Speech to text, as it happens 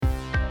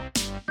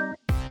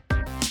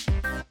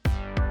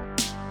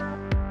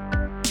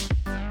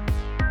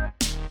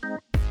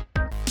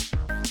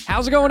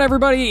How's it going,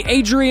 everybody?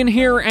 Adrian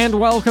here, and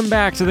welcome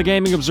back to the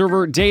Gaming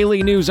Observer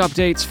Daily News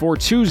Updates for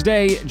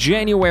Tuesday,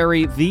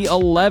 January the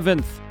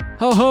 11th.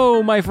 Ho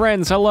ho, my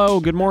friends. Hello,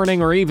 good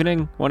morning or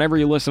evening, whenever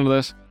you listen to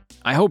this.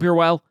 I hope you're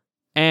well.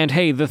 And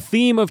hey, the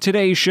theme of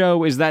today's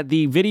show is that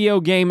the video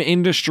game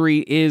industry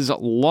is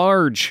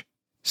large.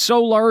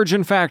 So large,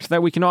 in fact,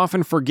 that we can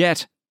often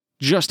forget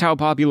just how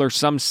popular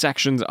some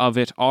sections of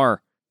it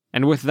are.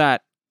 And with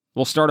that,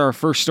 we'll start our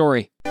first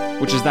story,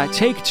 which is that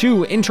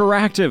Take-Two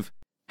Interactive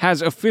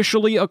has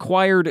officially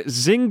acquired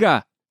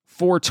Zynga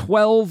for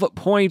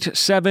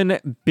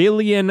 $12.7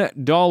 billion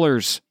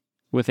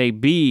with a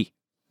B.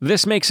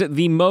 This makes it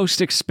the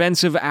most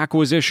expensive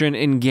acquisition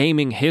in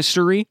gaming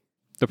history.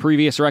 The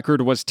previous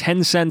record was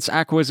Tencent's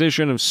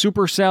acquisition of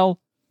Supercell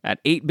at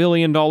 $8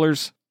 billion,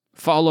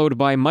 followed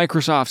by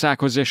Microsoft's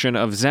acquisition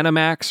of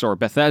ZeniMax or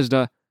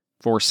Bethesda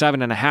for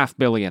 $7.5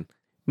 billion.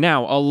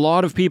 Now, a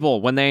lot of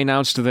people, when they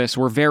announced this,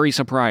 were very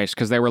surprised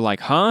because they were like,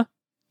 huh?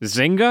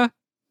 Zynga?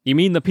 You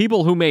mean the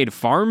people who made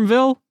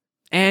Farmville?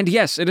 And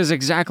yes, it is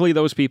exactly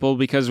those people,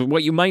 because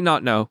what you might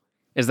not know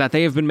is that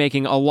they have been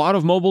making a lot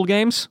of mobile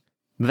games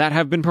that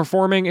have been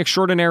performing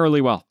extraordinarily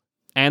well.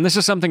 And this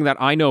is something that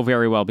I know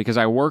very well because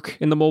I work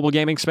in the mobile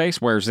gaming space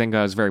where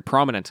Zynga is very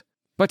prominent.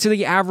 But to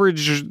the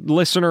average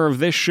listener of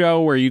this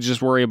show, where you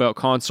just worry about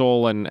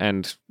console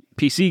and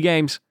PC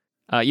games,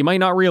 you might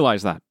not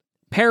realize that.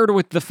 Paired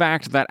with the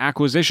fact that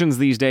acquisitions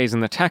these days in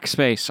the tech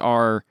space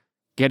are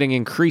getting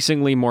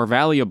increasingly more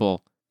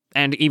valuable,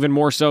 and even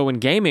more so in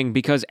gaming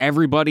because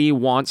everybody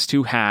wants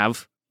to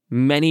have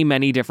many,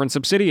 many different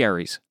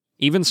subsidiaries.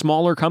 Even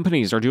smaller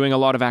companies are doing a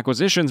lot of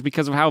acquisitions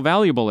because of how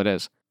valuable it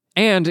is.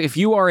 And if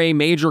you are a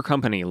major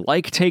company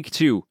like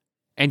Take-Two,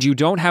 and you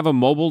don't have a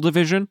mobile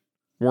division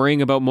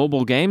worrying about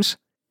mobile games,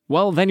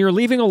 well, then you're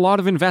leaving a lot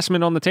of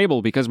investment on the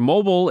table because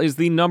mobile is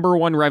the number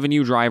one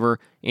revenue driver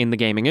in the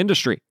gaming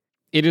industry.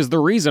 It is the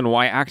reason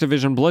why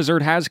Activision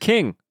Blizzard has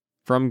King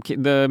from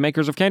the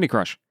makers of Candy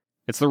Crush.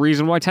 It's the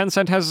reason why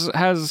Tencent has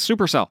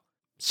Supercell.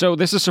 So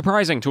this is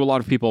surprising to a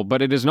lot of people,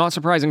 but it is not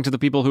surprising to the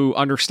people who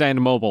understand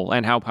mobile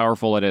and how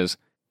powerful it is.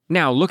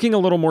 Now, looking a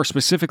little more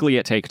specifically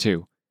at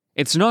Take-Two,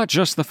 it's not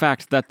just the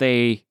fact that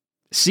they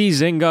see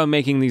Zynga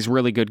making these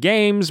really good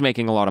games,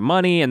 making a lot of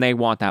money, and they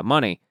want that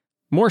money.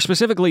 More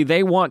specifically,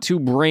 they want to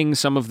bring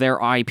some of their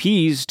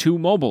IPs to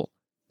mobile,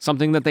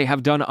 something that they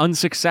have done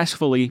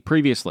unsuccessfully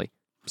previously.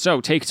 So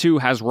Take-Two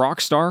has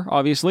Rockstar,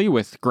 obviously,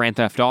 with Grand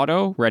Theft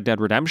Auto, Red Dead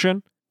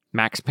Redemption,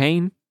 Max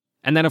Payne,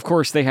 and then of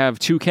course they have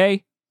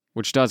 2K,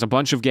 which does a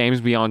bunch of games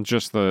beyond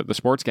just the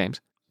sports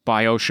games.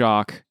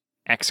 BioShock,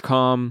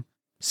 XCOM,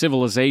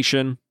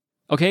 Civilization.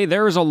 Okay,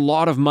 there is a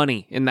lot of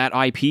money in that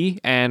IP,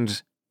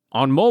 and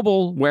on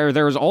mobile, where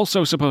there is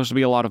also supposed to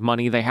be a lot of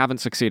money, they haven't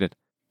succeeded.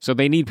 So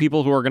they need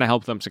people who are going to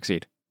help them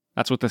succeed.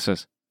 That's what this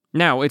is.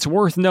 Now, it's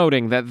worth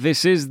noting that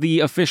this is the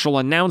official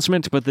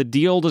announcement, but the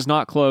deal does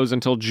not close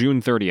until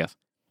June 30th.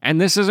 And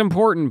this is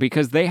important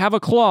because they have a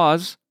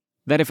clause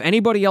that if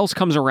anybody else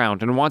comes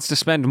around and wants to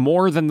spend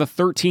more than the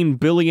 $13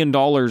 billion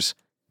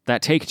that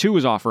Take-Two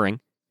is offering,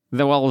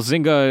 then well,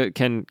 Zynga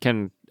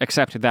can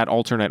accept that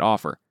alternate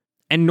offer.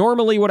 And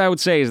normally what I would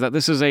say is that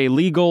this is a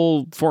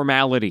legal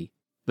formality.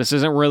 This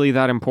isn't really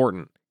that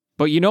important.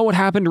 But you know what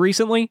happened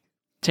recently?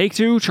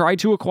 Take-Two tried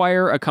to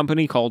acquire a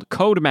company called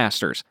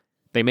Codemasters.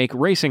 They make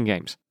racing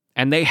games.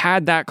 And they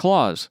had that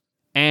clause.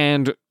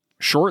 And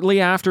shortly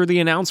after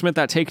the announcement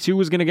that Take-Two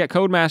was going to get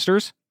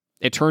Codemasters,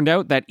 it turned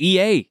out that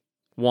EA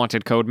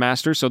wanted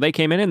Codemasters, so they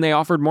came in and they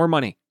offered more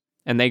money,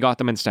 and they got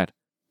them instead.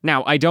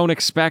 Now, I don't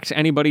expect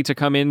anybody to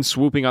come in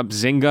swooping up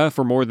Zynga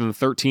for more than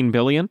 $13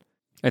 billion.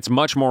 It's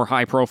much more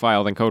high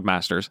profile than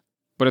Codemasters,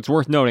 but it's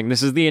worth noting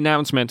this is the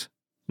announcement,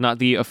 not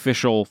the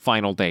official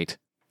final date.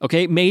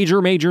 Okay,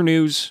 major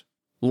news,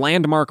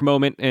 landmark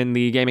moment in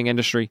the gaming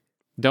industry.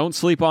 Don't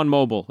sleep on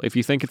mobile. If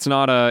you think it's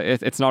not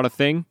a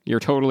thing, you're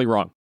totally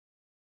wrong.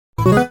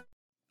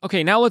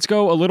 Okay, now let's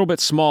go a little bit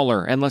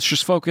smaller, and let's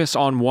just focus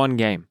on one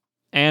game.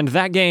 And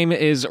that game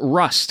is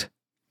Rust,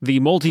 the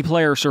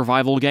multiplayer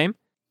survival game.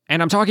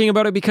 And I'm talking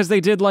about it because they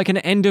did like an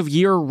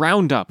end-of-year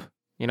roundup.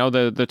 You know,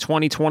 the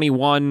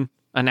 2021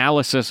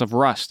 analysis of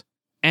Rust.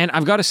 And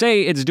I've got to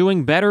say, it's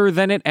doing better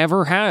than it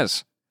ever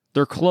has.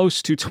 They're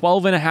close to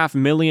 12.5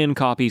 million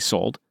copies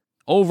sold,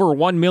 over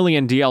 1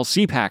 million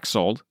DLC packs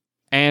sold,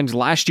 and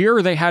last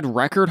year they had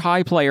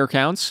record-high player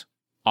counts,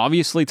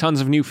 obviously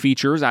tons of new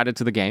features added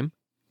to the game.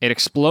 It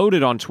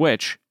exploded on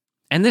Twitch.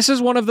 And this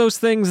is one of those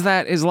things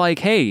that is like,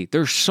 hey,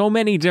 there's so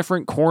many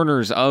different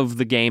corners of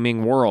the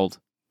gaming world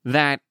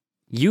that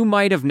you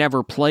might have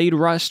never played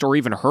Rust or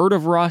even heard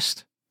of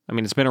Rust. I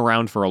mean, it's been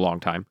around for a long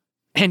time.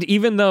 And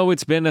even though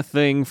it's been a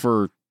thing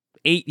for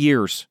 8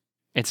 years,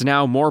 it's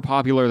now more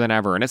popular than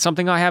ever. And it's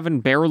something I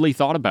haven't barely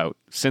thought about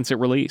since it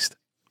released.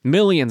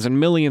 Millions and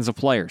millions of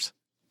players.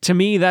 To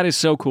me, that is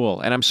so cool,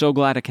 and I'm so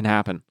glad it can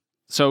happen.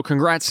 So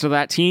congrats to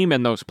that team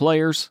and those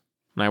players,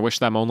 and I wish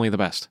them only the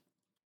best.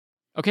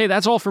 Okay,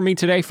 that's all for me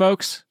today,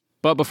 folks.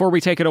 But before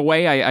we take it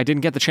away, I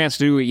didn't get the chance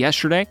to do it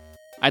yesterday.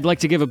 I'd like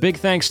to give a big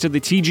thanks to the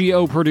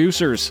TGO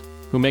producers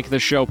who make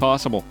this show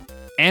possible.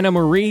 Anna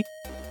Marie,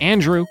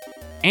 Andrew,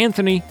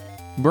 Anthony,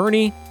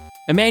 Bernie,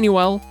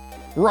 Emmanuel,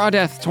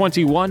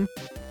 Rawdeath21,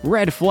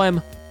 Red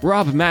Phlegm,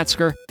 Rob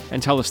Matzker,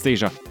 and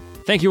Telesthesia.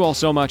 Thank you all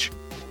so much.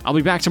 I'll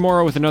be back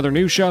tomorrow with another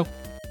news show,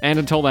 and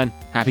until then,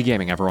 happy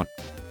gaming, everyone.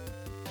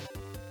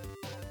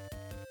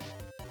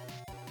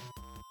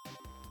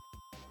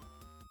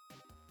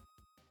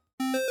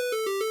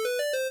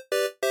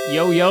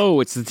 Yo,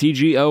 it's the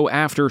TGO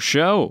After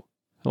Show.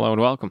 Hello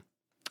and welcome.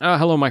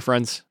 Hello, my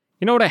friends.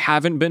 You know what I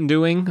haven't been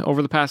doing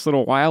over the past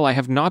little while? I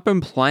have not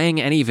been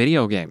playing any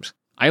video games.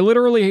 I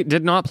literally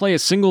did not play a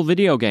single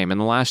video game in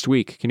the last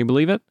week. Can you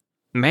believe it?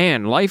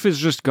 Man, life is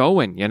just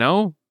going, you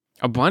know?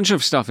 A bunch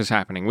of stuff is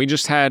happening. We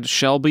just had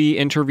Shelby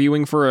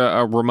interviewing for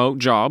a remote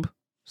job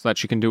so that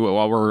she can do it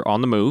while we're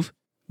on the move.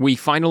 We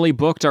finally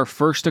booked our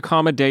first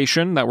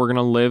accommodation that we're going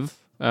to live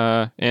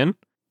in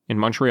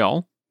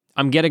Montreal.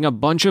 I'm getting a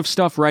bunch of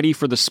stuff ready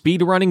for the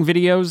speedrunning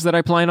videos that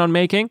I plan on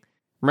making.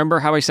 Remember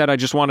how I said I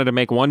just wanted to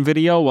make one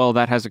video? Well,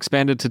 that has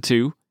expanded to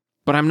 2.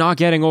 But I'm not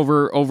getting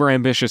over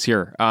ambitious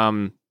here.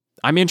 I'm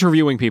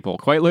interviewing people,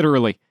 quite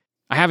literally.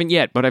 I haven't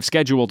yet, but I've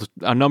scheduled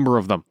a number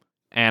of them.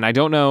 And I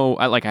don't know,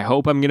 I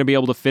hope I'm going to be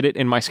able to fit it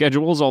in my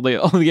schedules, all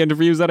the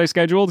interviews that I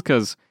scheduled,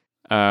 because,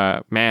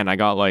 man, I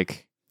got, I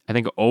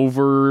think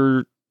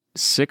over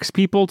 6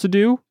 people to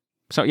do.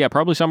 So, yeah,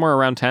 probably somewhere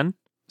around 10.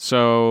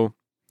 So,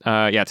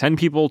 10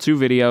 people, 2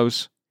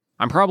 videos.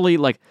 I'm probably,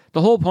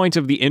 the whole point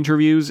of the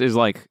interviews is,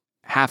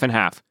 half and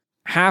half.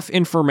 Half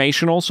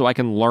informational, so I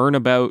can learn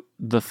about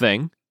the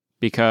thing,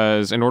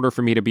 because in order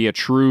for me to be a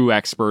true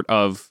expert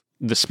of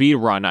the speed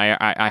run,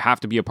 I have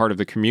to be a part of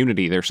the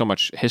community. There's so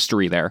much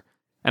history there,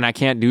 and I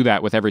can't do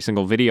that with every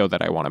single video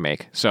that I want to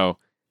make, so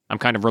I'm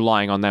kind of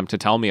relying on them to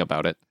tell me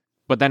about it.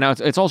 But then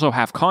it's also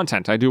half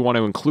content. I do want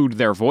to include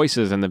their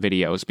voices in the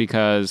videos,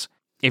 because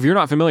if you're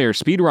not familiar,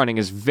 speedrunning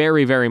is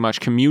very, very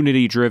much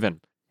community-driven.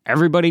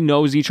 Everybody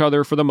knows each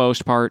other for the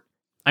most part.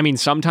 I mean,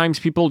 sometimes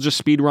people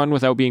just speedrun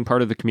without being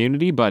part of the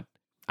community, but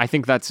I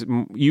think that's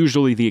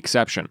usually the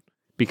exception,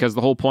 because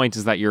the whole point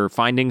is that you're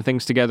finding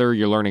things together,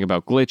 you're learning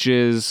about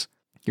glitches,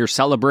 you're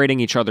celebrating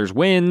each other's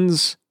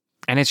wins,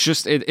 and it's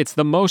just, it's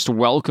the most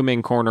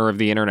welcoming corner of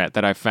the internet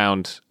that I've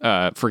found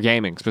for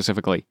gaming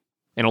specifically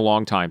in a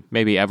long time,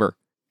 maybe ever.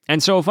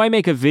 And so if I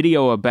make a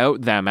video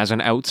about them as an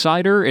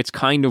outsider, it's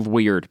kind of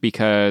weird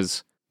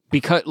because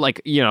they're going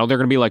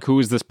to be like, who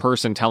is this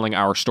person telling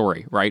our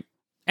story, right?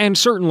 And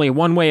certainly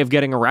one way of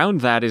getting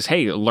around that is,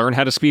 hey, learn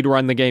how to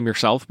speedrun the game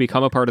yourself,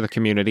 become a part of the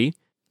community,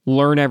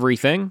 learn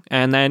everything,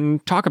 and then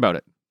talk about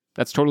it.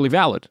 That's totally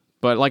valid.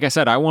 But like I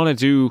said, I want to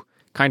do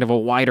kind of a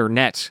wider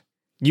net.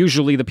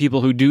 Usually the people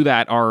who do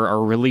that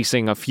are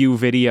releasing a few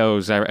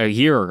videos a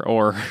year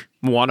or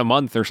one a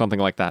month or something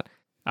like that.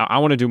 I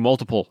want to do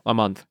multiple a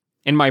month.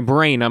 In my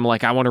brain, I'm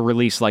like, I want to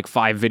release 5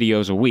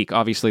 videos a week.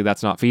 Obviously,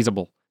 that's not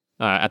feasible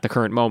at the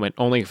current moment,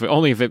 only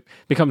if it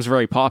becomes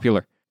very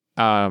popular.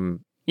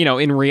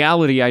 In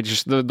reality, I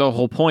just the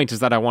whole point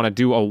is that I want to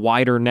do a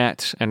wider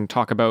net and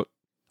talk about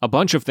a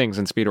bunch of things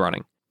in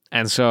speedrunning.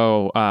 And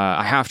so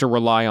I have to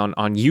rely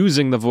on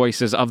using the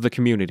voices of the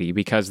community,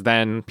 because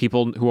then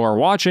people who are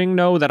watching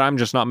know that I'm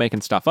just not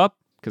making stuff up,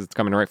 because it's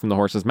coming right from the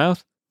horse's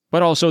mouth.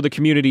 But also the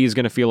community is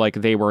going to feel like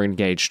they were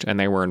engaged and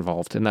they were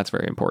involved, and that's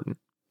very important.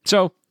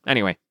 So,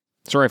 anyway,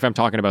 sorry if I'm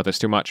talking about this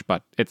too much,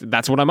 but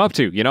that's what I'm up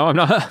to, I'm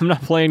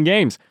not playing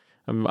games.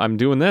 I'm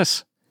doing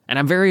this, and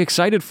I'm very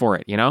excited for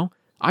it,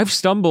 I've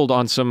stumbled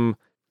on some,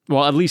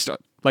 well, at least,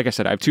 like I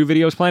said, I have 2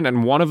 videos planned,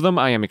 and one of them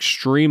I am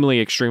extremely,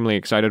 extremely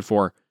excited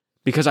for,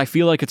 because I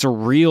feel like it's a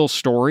real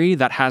story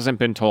that hasn't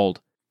been told.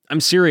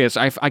 I'm serious,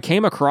 I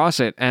came across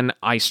it, and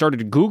I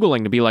started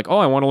Googling to be like, oh,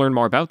 I want to learn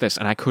more about this,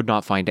 and I could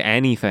not find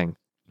anything.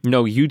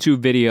 No YouTube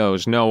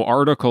videos, no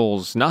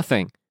articles,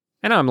 nothing.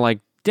 And I'm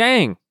like,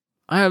 dang,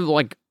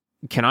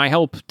 can I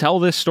help tell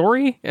this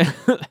story?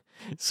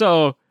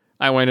 So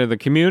I went to the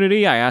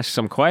community, I asked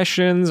some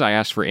questions, I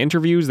asked for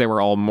interviews. They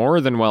were all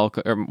more than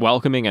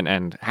welcoming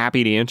and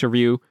happy to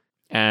interview.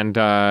 And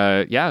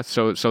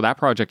so that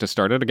project has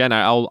started. Again,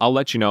 I'll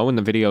let you know when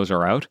the videos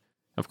are out,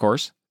 of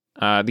course.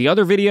 The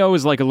other video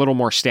is a little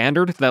more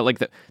standard.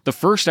 That the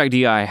first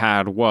idea I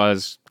had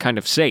was kind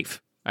of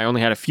safe. I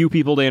only had a few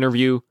people to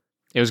interview.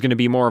 It was going to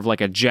be more of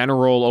a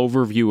general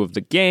overview of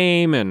the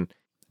game, and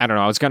I don't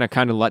know, I was going to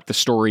kind of let the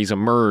stories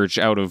emerge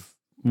out of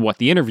what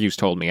the interviews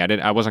told me.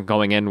 I wasn't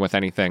going in with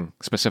anything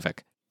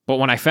specific. But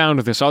when I found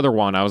this other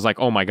one, I was like,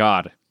 oh my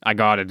god, I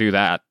got to do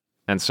that.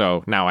 And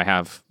so now I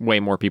have way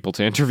more people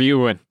to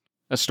interview and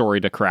a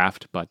story to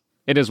craft, but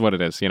it is what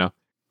it is,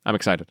 I'm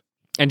excited.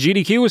 And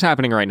GDQ is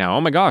happening right now.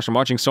 Oh my gosh, I'm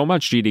watching so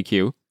much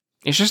GDQ.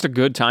 It's just a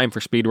good time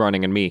for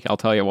speedrunning and me, I'll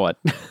tell you what.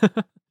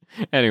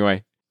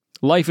 Anyway,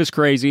 life is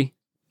crazy,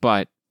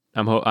 but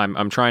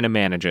I'm trying to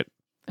manage it.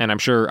 And I'm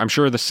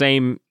sure the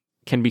same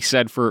can be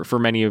said for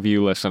many of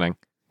you listening.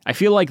 I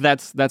feel like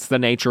that's the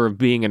nature of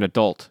being an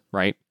adult,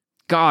 right?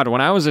 God, when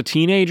I was a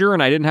teenager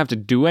and I didn't have to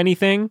do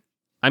anything,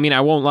 I mean,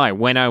 I won't lie,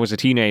 when I was a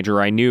teenager,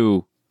 I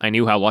knew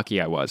how lucky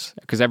I was,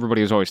 because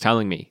everybody was always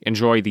telling me,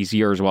 enjoy these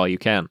years while you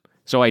can.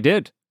 So I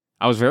did.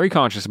 I was very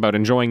conscious about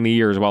enjoying the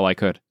years while I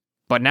could.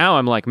 But now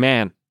I'm like,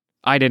 man,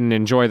 I didn't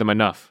enjoy them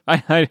enough.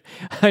 I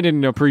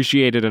didn't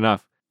appreciate it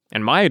enough.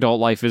 And my adult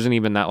life isn't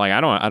even that, like,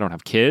 I don't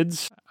have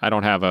kids. I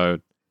don't have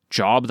a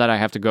job that I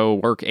have to go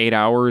work 8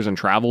 hours and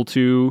travel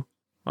to.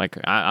 Like,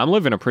 I'm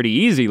living a pretty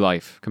easy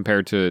life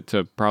compared to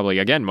probably,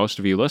 again, most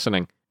of you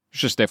listening.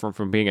 It's just different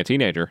from being a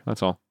teenager,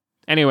 that's all.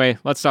 Anyway,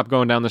 let's stop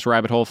going down this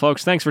rabbit hole,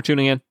 folks. Thanks for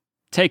tuning in.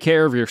 Take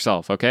care of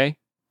yourself, okay?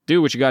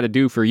 Do what you gotta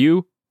do for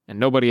you and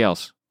nobody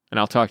else. And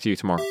I'll talk to you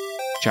tomorrow.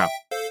 Ciao.